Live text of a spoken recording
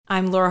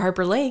I'm Laura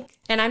Harper Lake.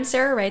 And I'm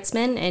Sarah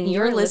Reitzman, and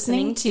you're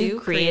listening to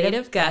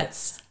Creative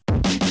Guts.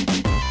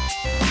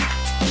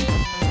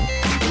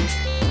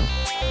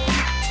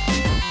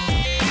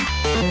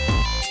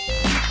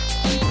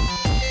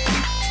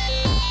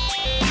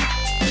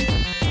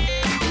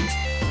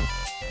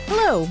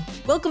 Hello,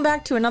 welcome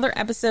back to another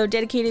episode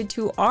dedicated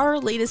to our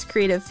latest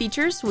creative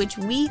features, which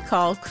we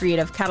call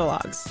Creative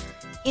Catalogues.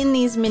 In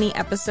these mini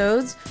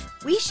episodes,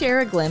 we share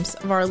a glimpse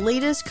of our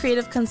latest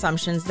creative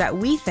consumptions that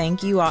we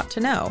think you ought to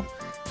know.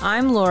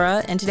 I'm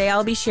Laura, and today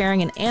I'll be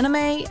sharing an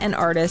anime, an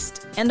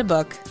artist, and a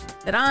book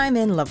that I'm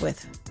in love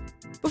with.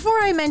 Before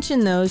I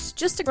mention those,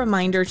 just a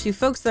reminder to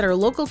folks that are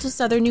local to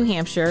Southern New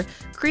Hampshire,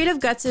 Creative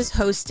Guts is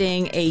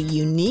hosting a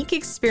unique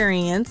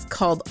experience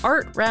called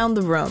Art Round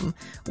the Room,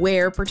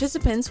 where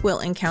participants will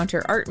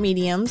encounter art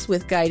mediums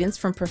with guidance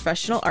from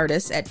professional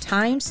artists at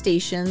time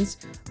stations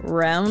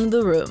round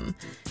the room.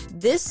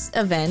 This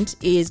event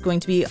is going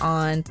to be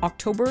on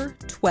October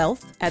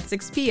 12th at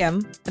 6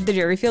 p.m. at the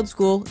Dairyfield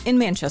School in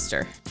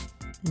Manchester.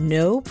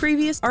 No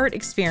previous art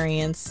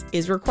experience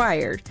is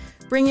required.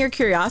 Bring your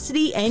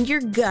curiosity and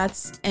your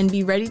guts and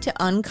be ready to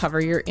uncover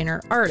your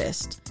inner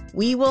artist.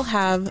 We will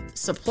have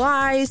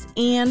supplies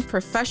and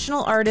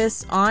professional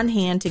artists on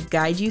hand to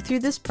guide you through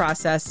this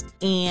process.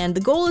 And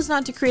the goal is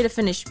not to create a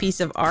finished piece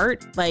of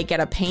art, like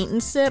at a paint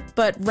and sip,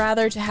 but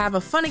rather to have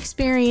a fun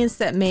experience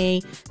that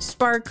may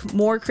spark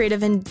more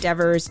creative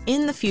endeavors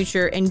in the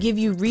future and give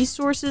you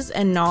resources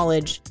and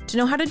knowledge to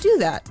know how to do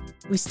that.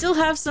 We still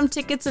have some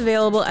tickets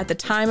available at the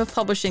time of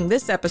publishing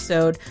this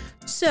episode,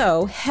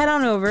 so head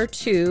on over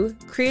to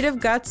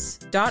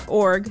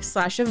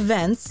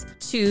creativeguts.org/events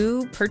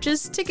to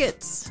purchase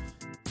tickets.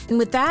 And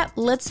with that,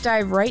 let's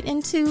dive right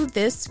into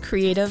this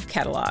Creative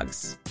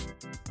Catalogues.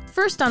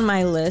 First on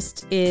my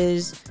list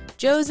is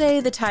Jose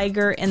the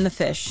Tiger and the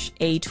Fish,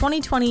 a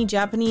 2020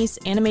 Japanese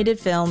animated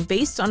film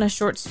based on a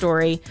short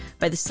story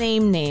by the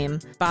same name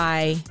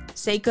by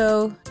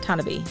Seiko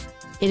Tanabe.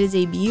 It is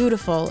a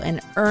beautiful and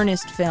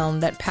earnest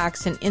film that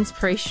packs an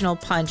inspirational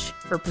punch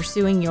for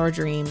pursuing your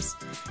dreams.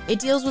 It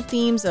deals with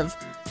themes of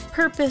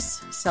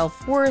purpose,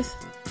 self-worth,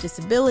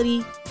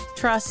 disability,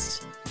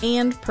 trust,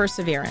 and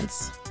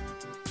perseverance.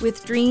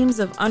 With dreams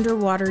of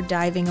underwater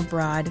diving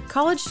abroad,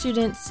 college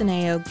student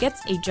Suneo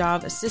gets a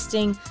job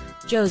assisting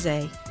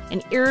Jose,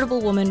 an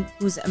irritable woman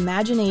whose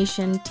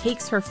imagination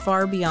takes her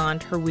far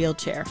beyond her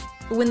wheelchair.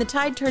 But when the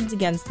tide turns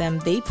against them,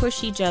 they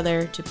push each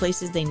other to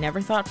places they never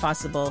thought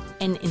possible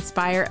and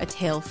inspire a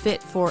tale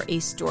fit for a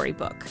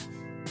storybook.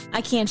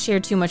 I can't share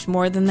too much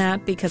more than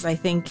that because I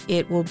think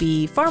it will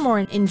be far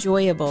more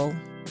enjoyable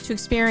to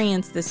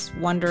experience this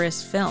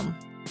wondrous film.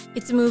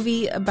 It's a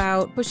movie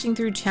about pushing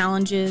through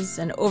challenges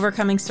and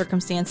overcoming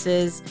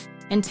circumstances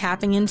and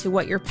tapping into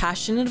what you're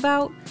passionate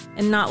about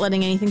and not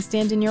letting anything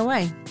stand in your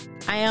way.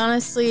 I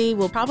honestly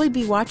will probably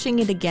be watching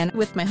it again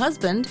with my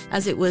husband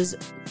as it was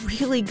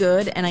really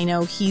good and I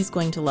know he's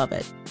going to love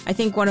it. I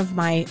think one of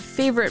my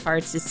favorite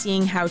parts is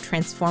seeing how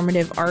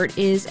transformative art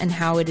is and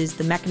how it is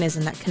the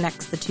mechanism that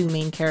connects the two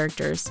main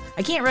characters.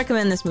 I can't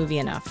recommend this movie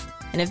enough.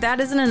 And if that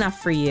isn't enough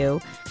for you,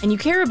 and you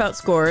care about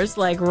scores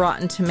like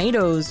Rotten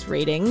Tomatoes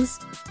ratings,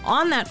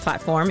 on that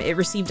platform it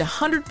received a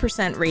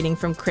 100% rating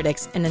from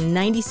critics and a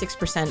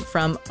 96%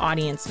 from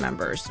audience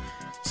members.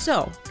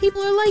 So,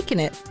 people are liking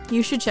it.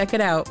 You should check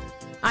it out.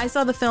 I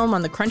saw the film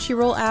on the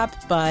Crunchyroll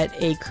app, but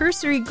a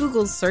cursory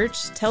Google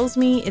search tells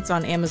me it's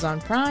on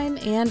Amazon Prime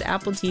and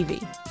Apple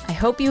TV. I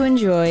hope you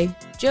enjoy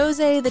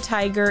Jose the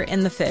Tiger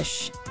and the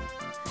Fish.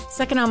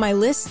 Second on my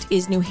list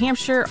is New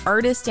Hampshire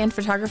artist and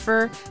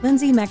photographer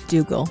Lindsay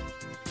McDougall.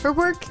 Her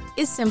work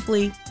is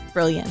simply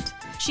brilliant.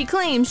 She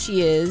claims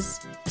she is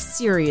a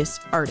serious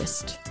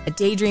artist, a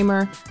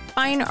daydreamer,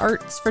 fine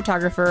arts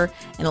photographer,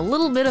 and a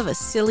little bit of a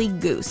silly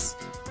goose.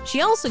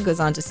 She also goes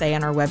on to say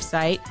on her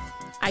website,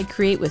 I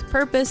create with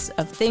purpose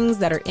of things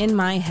that are in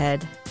my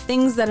head,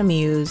 things that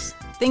amuse,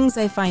 things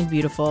I find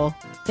beautiful,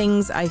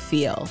 things I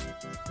feel.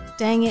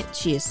 Dang it,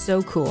 she is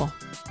so cool.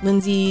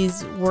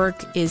 Lindsay's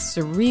work is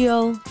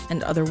surreal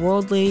and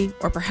otherworldly,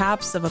 or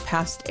perhaps of a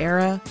past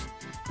era.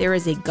 There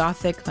is a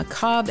gothic,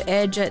 macabre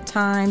edge at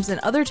times,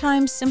 and other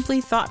times simply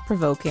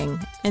thought-provoking,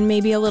 and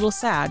maybe a little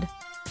sad.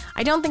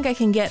 I don't think I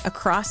can get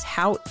across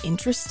how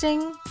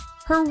interesting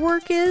her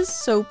work is,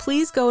 so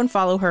please go and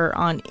follow her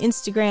on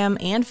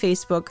Instagram and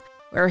Facebook,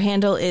 where her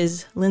handle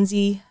is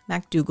Lindsay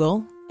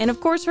McDougall, and of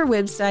course her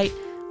website,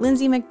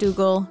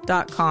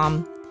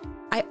 lindsaymcdougall.com.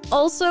 I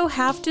also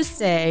have to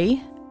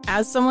say,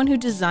 as someone who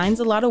designs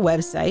a lot of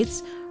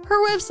websites,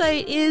 her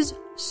website is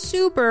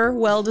super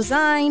well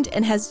designed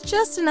and has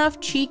just enough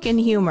cheek and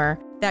humor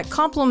that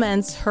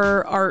complements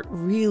her art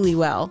really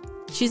well.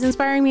 She's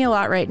inspiring me a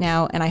lot right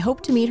now, and I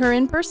hope to meet her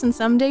in person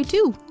someday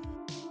too.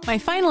 My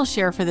final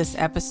share for this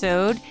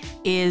episode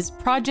is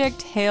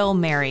Project Hail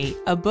Mary,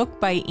 a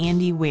book by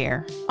Andy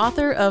Weir,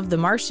 author of The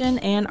Martian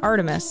and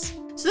Artemis.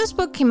 So this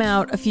book came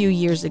out a few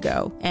years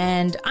ago,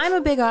 and I'm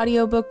a big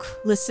audiobook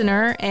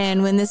listener,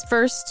 and when this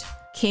first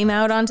came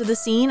out onto the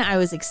scene, I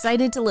was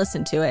excited to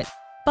listen to it.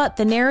 But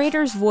the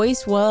narrator's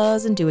voice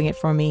wasn't doing it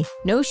for me.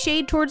 No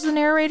shade towards the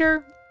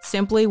narrator,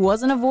 simply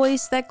wasn't a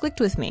voice that clicked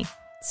with me.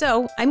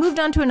 So I moved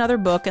on to another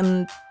book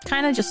and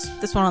kind of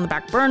just this one on the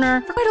back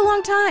burner for quite a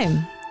long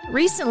time.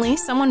 Recently,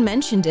 someone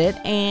mentioned it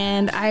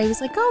and I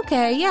was like,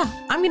 okay, yeah,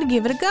 I'm going to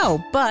give it a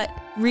go, but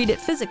read it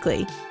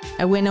physically.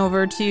 I went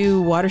over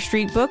to Water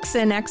Street Books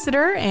in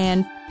Exeter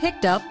and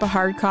picked up a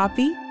hard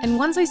copy. And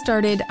once I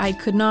started, I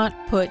could not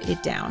put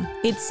it down.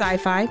 It's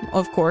sci-fi,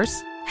 of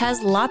course,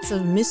 has lots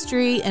of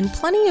mystery and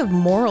plenty of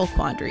moral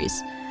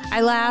quandaries.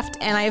 I laughed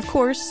and I, of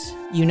course,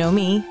 you know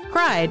me,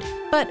 cried,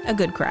 but a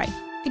good cry.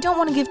 I don't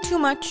want to give too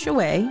much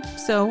away,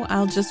 so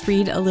I'll just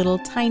read a little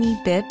tiny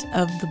bit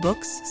of the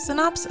book's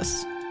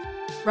synopsis.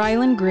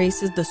 Ryland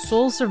Grace is the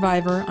sole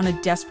survivor on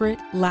a desperate,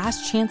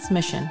 last-chance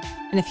mission,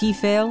 and if he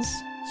fails,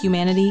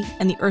 humanity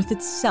and the Earth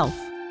itself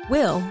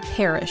will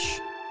perish.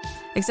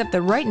 Except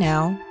that right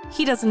now,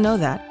 he doesn't know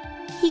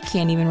that. He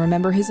can't even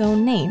remember his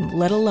own name,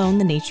 let alone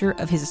the nature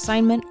of his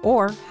assignment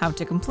or how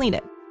to complete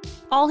it.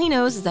 All he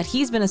knows is that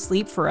he's been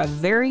asleep for a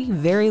very,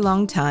 very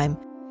long time,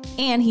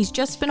 and he's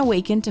just been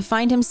awakened to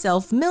find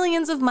himself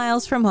millions of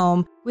miles from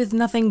home with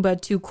nothing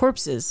but 2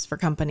 corpses for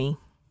company.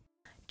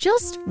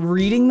 Just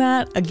reading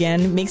that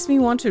again makes me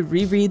want to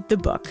reread the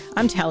book.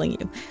 I'm telling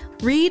you.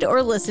 Read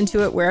or listen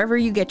to it wherever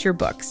you get your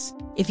books.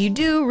 If you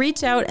do,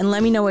 reach out and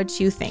let me know what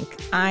you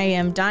think. I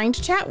am dying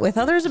to chat with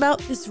others about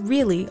this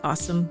really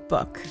awesome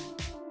book.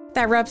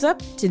 That wraps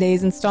up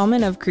today's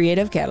installment of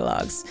Creative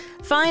Catalogs.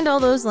 Find all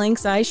those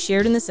links I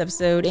shared in this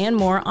episode and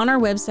more on our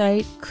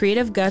website,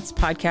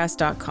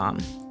 creativegutspodcast.com,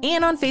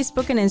 and on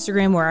Facebook and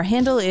Instagram, where our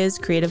handle is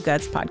Creative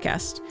Guts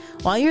Podcast.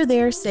 While you're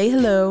there, say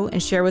hello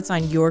and share what's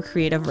on your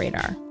creative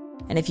radar.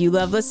 And if you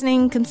love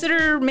listening,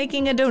 consider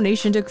making a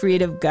donation to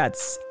Creative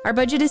Guts. Our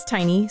budget is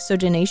tiny, so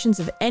donations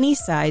of any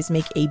size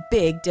make a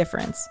big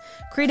difference.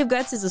 Creative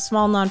Guts is a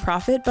small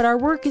nonprofit, but our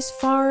work is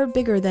far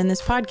bigger than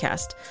this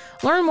podcast.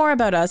 Learn more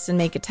about us and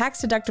make a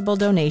tax-deductible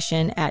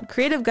donation at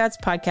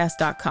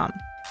creativegutspodcast.com.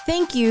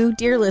 Thank you,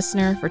 dear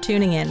listener, for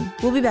tuning in.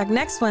 We'll be back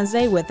next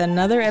Wednesday with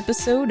another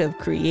episode of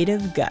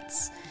Creative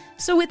Guts.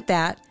 So with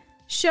that,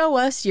 show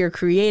us your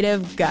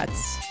creative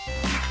guts.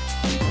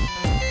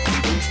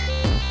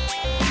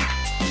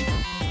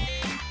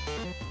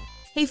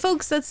 Hey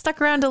folks that stuck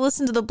around to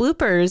listen to the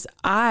bloopers,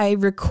 I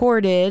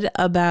recorded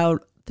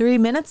about 3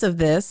 minutes of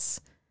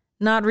this,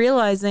 not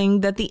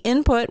realizing that the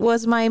input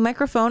was my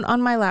microphone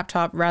on my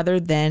laptop rather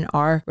than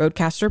our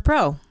Rodecaster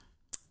Pro.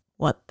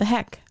 What the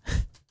heck?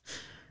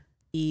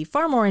 Be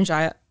far more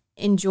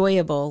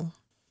enjoyable.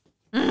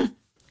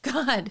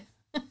 God.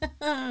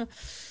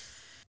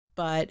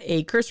 But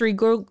a cursory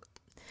Google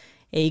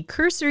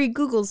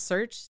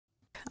search,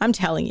 I'm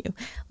telling you,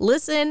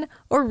 listen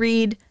or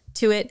read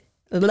to it.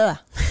 Blah.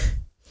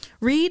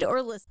 Read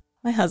or listen.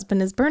 My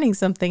husband is burning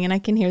something and I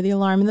can hear the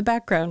alarm in the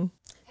background.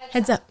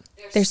 Heads up.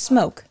 There's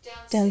smoke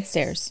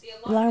downstairs. The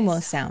alarm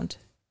will sound.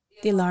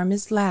 The alarm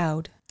is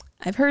loud.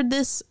 I've heard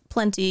this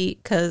plenty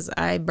because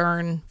I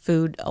burn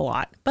food a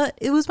lot, but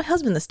it was my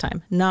husband this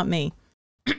time, not me.